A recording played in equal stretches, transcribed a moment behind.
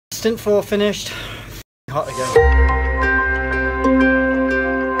Stint 4 finished. Hot again.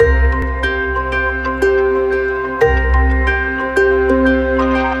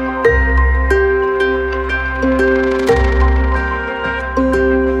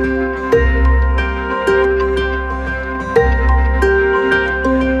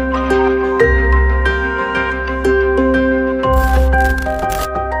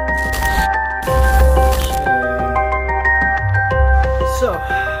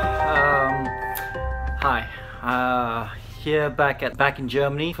 Hi, here back in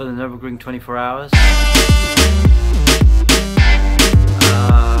Germany for the Nurburgring 24 hours.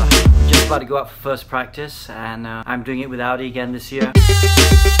 Just about to go out for first practice, and I'm doing it with Audi again this year.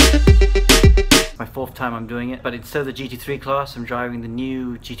 My 4th time I'm doing it, but instead of the GT3 class, I'm driving the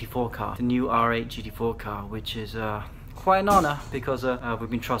new GT4 car, the new R8 GT4 car, which is quite an honor because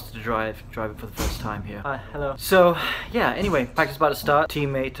we've been trusted to drive it for the first time here. Hello. So yeah, anyway, practice about to start.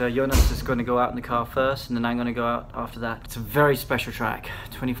 Teammate Jonas is going to go out in the car first, and then I'm going to go out after that. It's a very special track,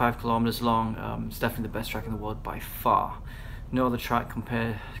 25 kilometers long. It's definitely the best track in the world by far. No other track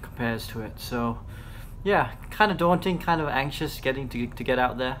compares to it. So yeah, kind of daunting, kind of anxious getting to get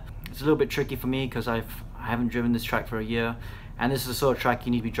out there. It's a little bit tricky for me because I haven't driven this track for a year, and this is the sort of track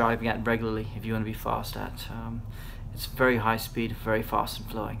you need to be driving at regularly if you want to be fast at. It's very high speed, very fast and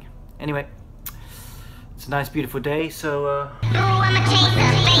flowing. Anyway, it's a nice beautiful day, so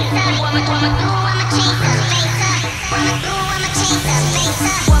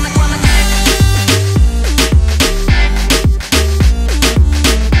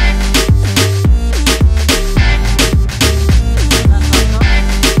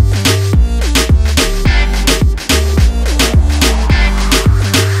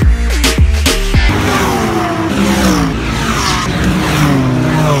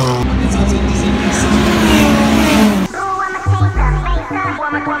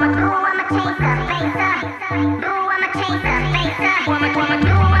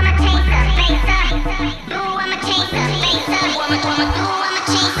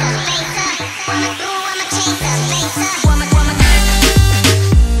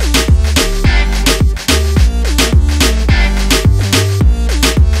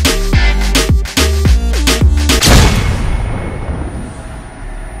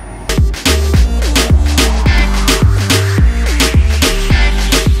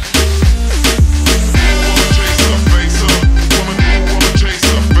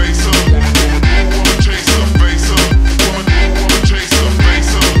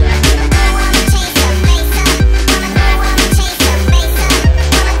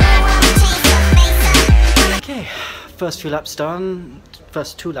first 2 laps done,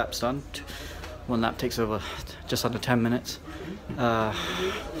 first 2 laps done. 1 lap takes over just under 10 minutes.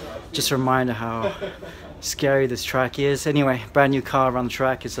 Just a reminder how scary this track is. Anyway, brand new car around the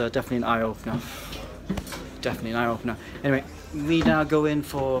track is definitely an eye-opener. Definitely an eye-opener. Anyway, we now go in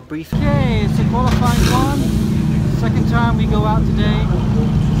for a brief. Okay, it's a qualifying 1. Second time we go out today.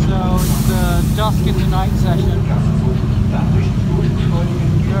 So it's the dusk into night session.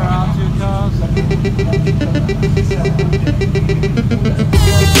 There are our 2 cars.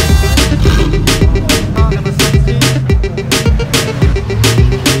 Number 16.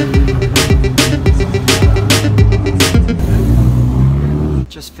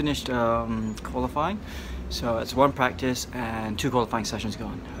 Just finished qualifying, so it's 1 practice and 2 qualifying sessions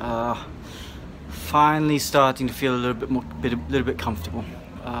gone. Finally starting to feel a little bit comfortable.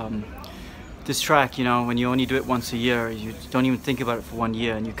 This track, you know, when you only do it once a year, you don't even think about it for 1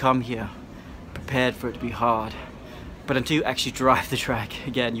 year, and you come here prepared for it to be hard. But until you actually drive the track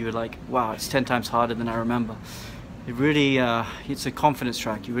again, you're like, wow, it's 10 times harder than I remember. It really, it's a confidence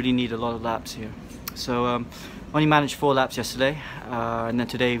track. You really need a lot of laps here. So only managed 4 laps yesterday, and then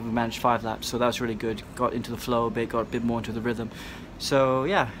today we managed 5 laps, so that was really good. Got into the flow a bit, got a bit more into the rhythm. So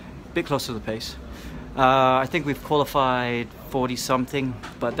yeah, a bit closer to the pace. I think we've qualified 40 something,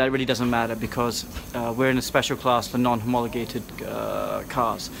 but that really doesn't matter because we're in a special class for non-homologated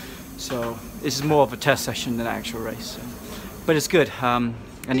cars. So this is more of a test session than an actual race. But it's good.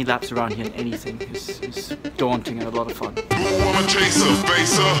 Any laps around here, anything is daunting and a lot of fun.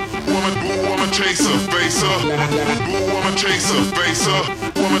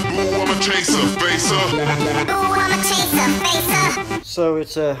 So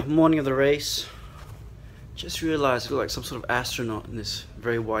it's a morning of the race. Just realized I look like some sort of astronaut in this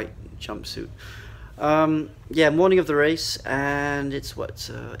very white jumpsuit. Yeah, morning of the race, and it's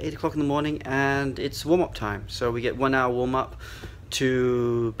 8 o'clock in the morning, and it's warm-up time. So we get 1 hour warm-up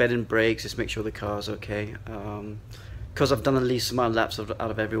to bed and brakes, just make sure the car's okay. Because I've done the least amount of laps out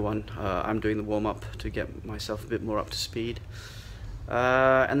of everyone, I'm doing the warm-up to get myself a bit more up to speed.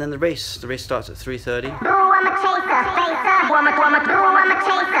 And then the race starts at 3:30.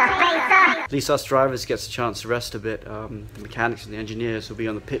 At least us drivers gets a chance to rest a bit. The mechanics and the engineers will be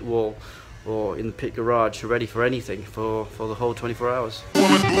on the pit wall or in the pit garage, ready for anything for the whole 24 hours.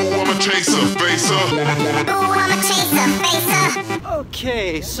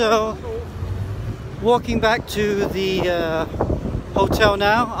 Okay, so walking back to the hotel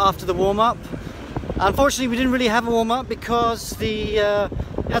now after the warm-up. Unfortunately, we didn't really have a warm-up because the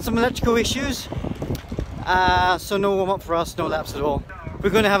had some electrical issues, so no warm-up for us, no laps at all.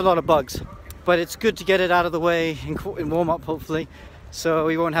 We're going to have a lot of bugs, but it's good to get it out of the way in warm-up, hopefully, so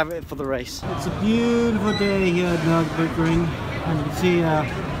we won't have it for the race. It's a beautiful day here at Nurburgring, and you can see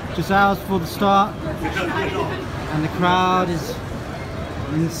just hours before the start, and the crowd is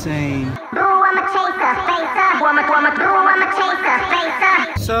insane.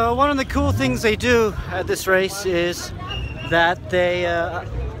 So one of the cool things they do at this race is that they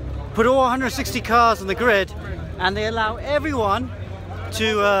put all 160 cars on the grid, and they allow everyone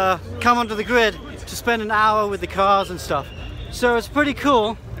to come onto the grid to spend an hour with the cars and stuff. So it's pretty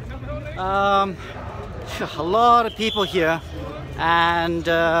cool. A lot of people here, and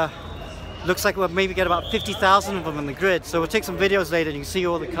looks like we'll maybe get about 50,000 of them on the grid. So we'll take some videos later and you can see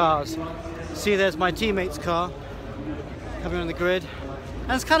all the cars. See, there's my teammate's car coming on the grid.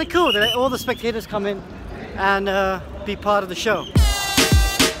 And it's kind of cool that all the spectators come in and be part of the show.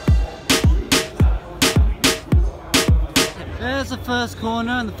 There's the first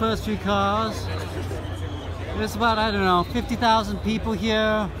corner and the first few cars. There's about, I don't know, 50,000 people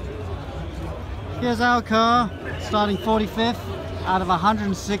here. Here's our car, starting 45th out of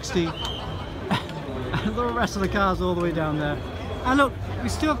 160. And the rest of the cars all the way down there. And look, we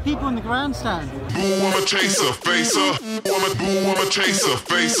still have people in the grandstand.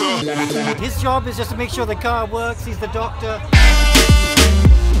 His job is just to make sure the car works. He's the doctor.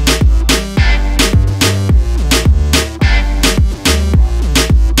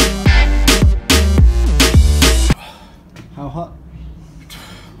 How hot?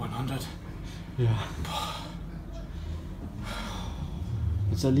 100. Yeah.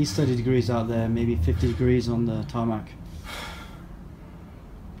 It's at least 30 degrees out there, maybe 50 degrees on the tarmac.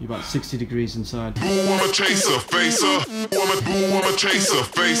 Be about 60 degrees inside.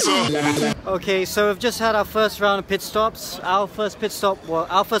 Okay, so we've just had our first round of pit stops. Our first pit stop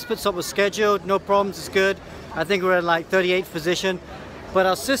was scheduled, no problems, it's good. I think we're in like 38th position. But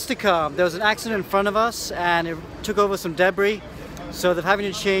our sister car, there was an accident in front of us and it took over some debris. So they're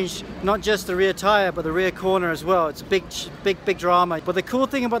having to change not just the rear tire, but the rear corner as well. It's a big drama. But the cool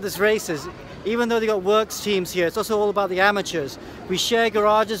thing about this race is, even though they got works teams here, it's also all about the amateurs. We share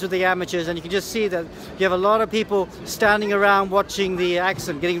garages with the amateurs, and you can just see that you have a lot of people standing around watching the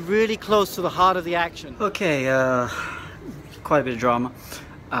accident, getting really close to the heart of the action. Okay, quite a bit of drama.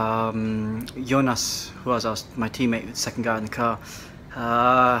 Jonas, who was my teammate, the second guy in the car,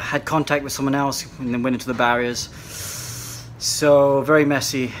 had contact with someone else and then went into the barriers. So very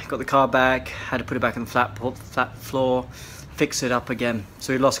messy. Got the car back, had to put it back on the flat floor, fix it up again.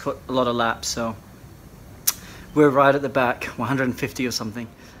 So we lost a lot of laps. So we're right at the back, 150 or something.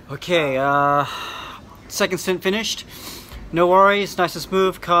 Okay, second stint finished. No worries, nice and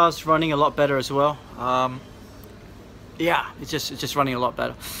smooth. Car's running a lot better as well. Yeah, it's just running a lot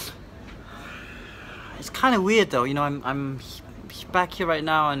better. It's kind of weird though, you know. I'm back here right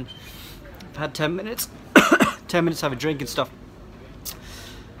now and I've had 10 minutes. 10 minutes to have a drink and stuff,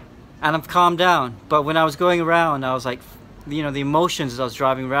 and I've calmed down. But when I was going around, I was like, you know, the emotions as I was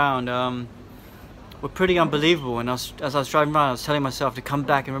driving around were pretty unbelievable. And as I was driving around, I was telling myself to come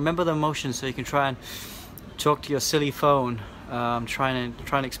back and remember the emotions, so you can try and talk to your silly phone, trying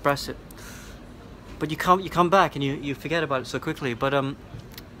to express it. But you come back and you forget about it so quickly. But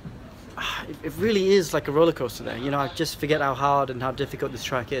it really is like a roller coaster there. You know, I just forget how hard and how difficult this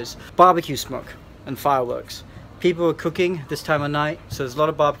track is. Barbecue smoke and fireworks. People are cooking this time of night, so there's a lot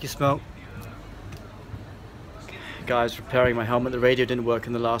of barbecue smoke. Guys repairing my helmet, the radio didn't work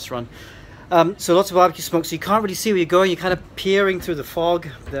in the last run. So lots of barbecue smoke, so you can't really see where you're going. You're kind of peering through the fog.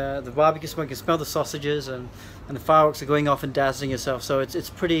 The barbecue smoke, you can smell the sausages, and the fireworks are going off and dazzling yourself. So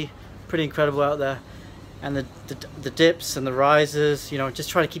it's pretty incredible out there. And the dips and the rises, you know,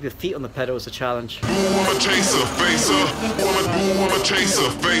 just trying to keep your feet on the pedal is a challenge. I'm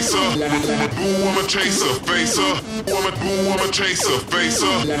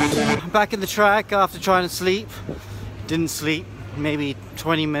back in the track after trying to sleep. Didn't sleep. Maybe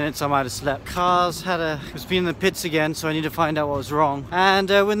 20 minutes I might have slept. Cars was being in the pits again, so I need to find out what was wrong. And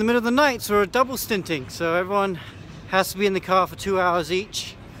we're in the middle of the night, so we're double stinting. So everyone has to be in the car for 2 hours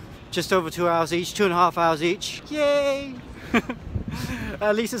each. Just over 2 hours each, 2.5 hours each. Yay!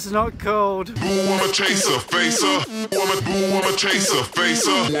 At least it's not cold. Woman chaser, facer. Woman chaser,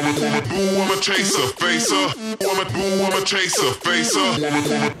 facer. Woman chaser, facer. Woman chaser,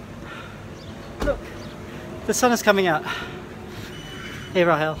 facer. Look, the sun is coming out. Hey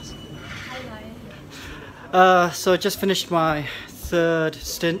Rahel. So I just finished my third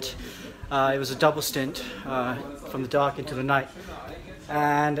stint. It was a double stint from the dark into the night,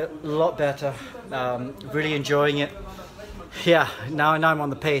 and a lot better. Really enjoying it. Yeah, now I'm on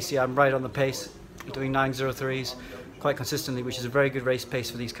the pace. Yeah, I'm right on the pace. I'm doing 9:03s quite consistently, which is a very good race pace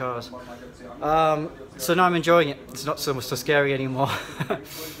for these cars. So now I'm enjoying it. It's not so scary anymore.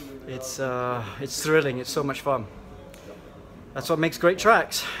 It's thrilling. It's so much fun. That's what makes great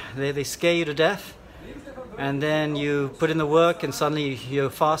tracks. They scare you to death, and then you put in the work, and suddenly you're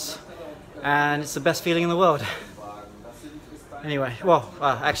fast, and it's the best feeling in the world. Anyway, well,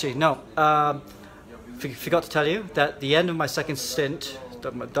 actually no. Forgot to tell you that at the end of my second stint,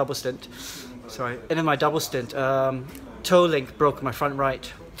 double stint, sorry, end of my double stint, toe link broke my front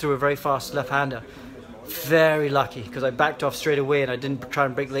right through a very fast left-hander. Very lucky, because I backed off straight away and I didn't try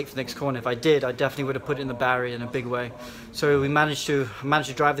and brake late for the next corner. If I did, I definitely would have put it in the barrier in a big way. So we managed to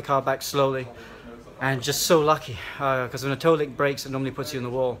drive the car back slowly, and just so lucky, because when a toe link breaks, it normally puts you in the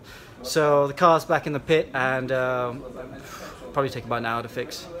wall. So the car's back in the pit, and probably take about an hour to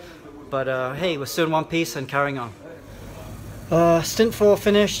fix. But hey, we're still in one piece and carrying on. Stint 4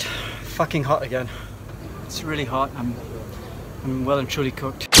 finished. Fucking hot again. It's really hot. I'm well and truly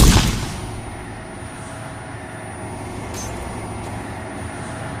cooked.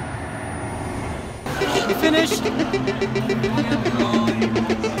 We finished.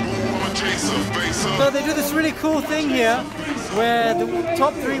 So they do this really cool thing here, where the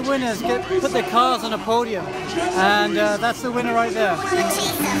top 3 winners put their cars on a podium, and that's the winner right there.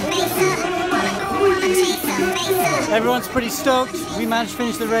 Everyone's pretty stoked. We managed to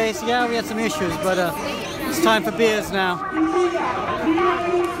finish the race. Yeah, we had some issues, but it's time for beers now.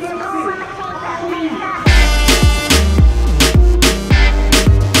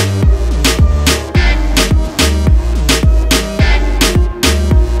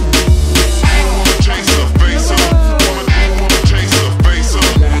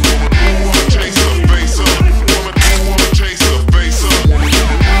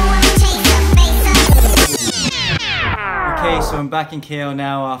 So I'm back in KL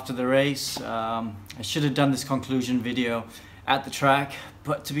now after the race. I should have done this conclusion video at the track,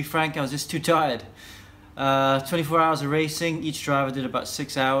 but to be frank, I was just too tired. 24 hours of racing, each driver did about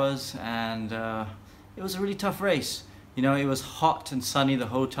 6 hours, and it was a really tough race. You know, it was hot and sunny the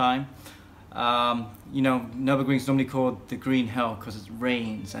whole time. You know, Nurburgring is normally called the green hell because it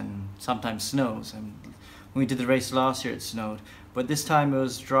rains and sometimes snows. And when we did the race last year, it snowed. But this time it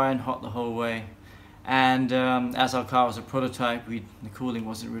was dry and hot the whole way. And as our car was a prototype, the cooling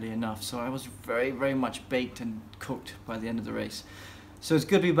wasn't really enough, so I was very, very much baked and cooked by the end of the race. So it's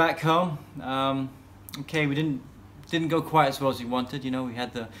good to be back home. Okay, we didn't go quite as well as we wanted. You know, we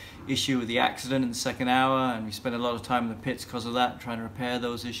had the issue with the accident in the second hour, and we spent a lot of time in the pits because of that, trying to repair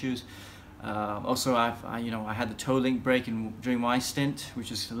those issues. Also, I had the toe link break during my stint,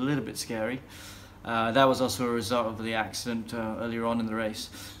 which was a little bit scary. That was also a result of the accident earlier on in the race.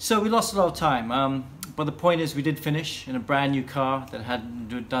 So we lost a lot of time, but the point is we did finish in a brand new car that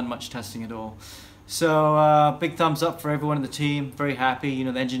hadn't done much testing at all. So big thumbs up for everyone in the team, very happy. You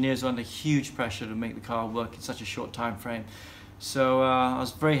know, the engineers were under huge pressure to make the car work in such a short time frame. So I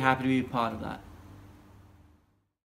was very happy to be a part of that.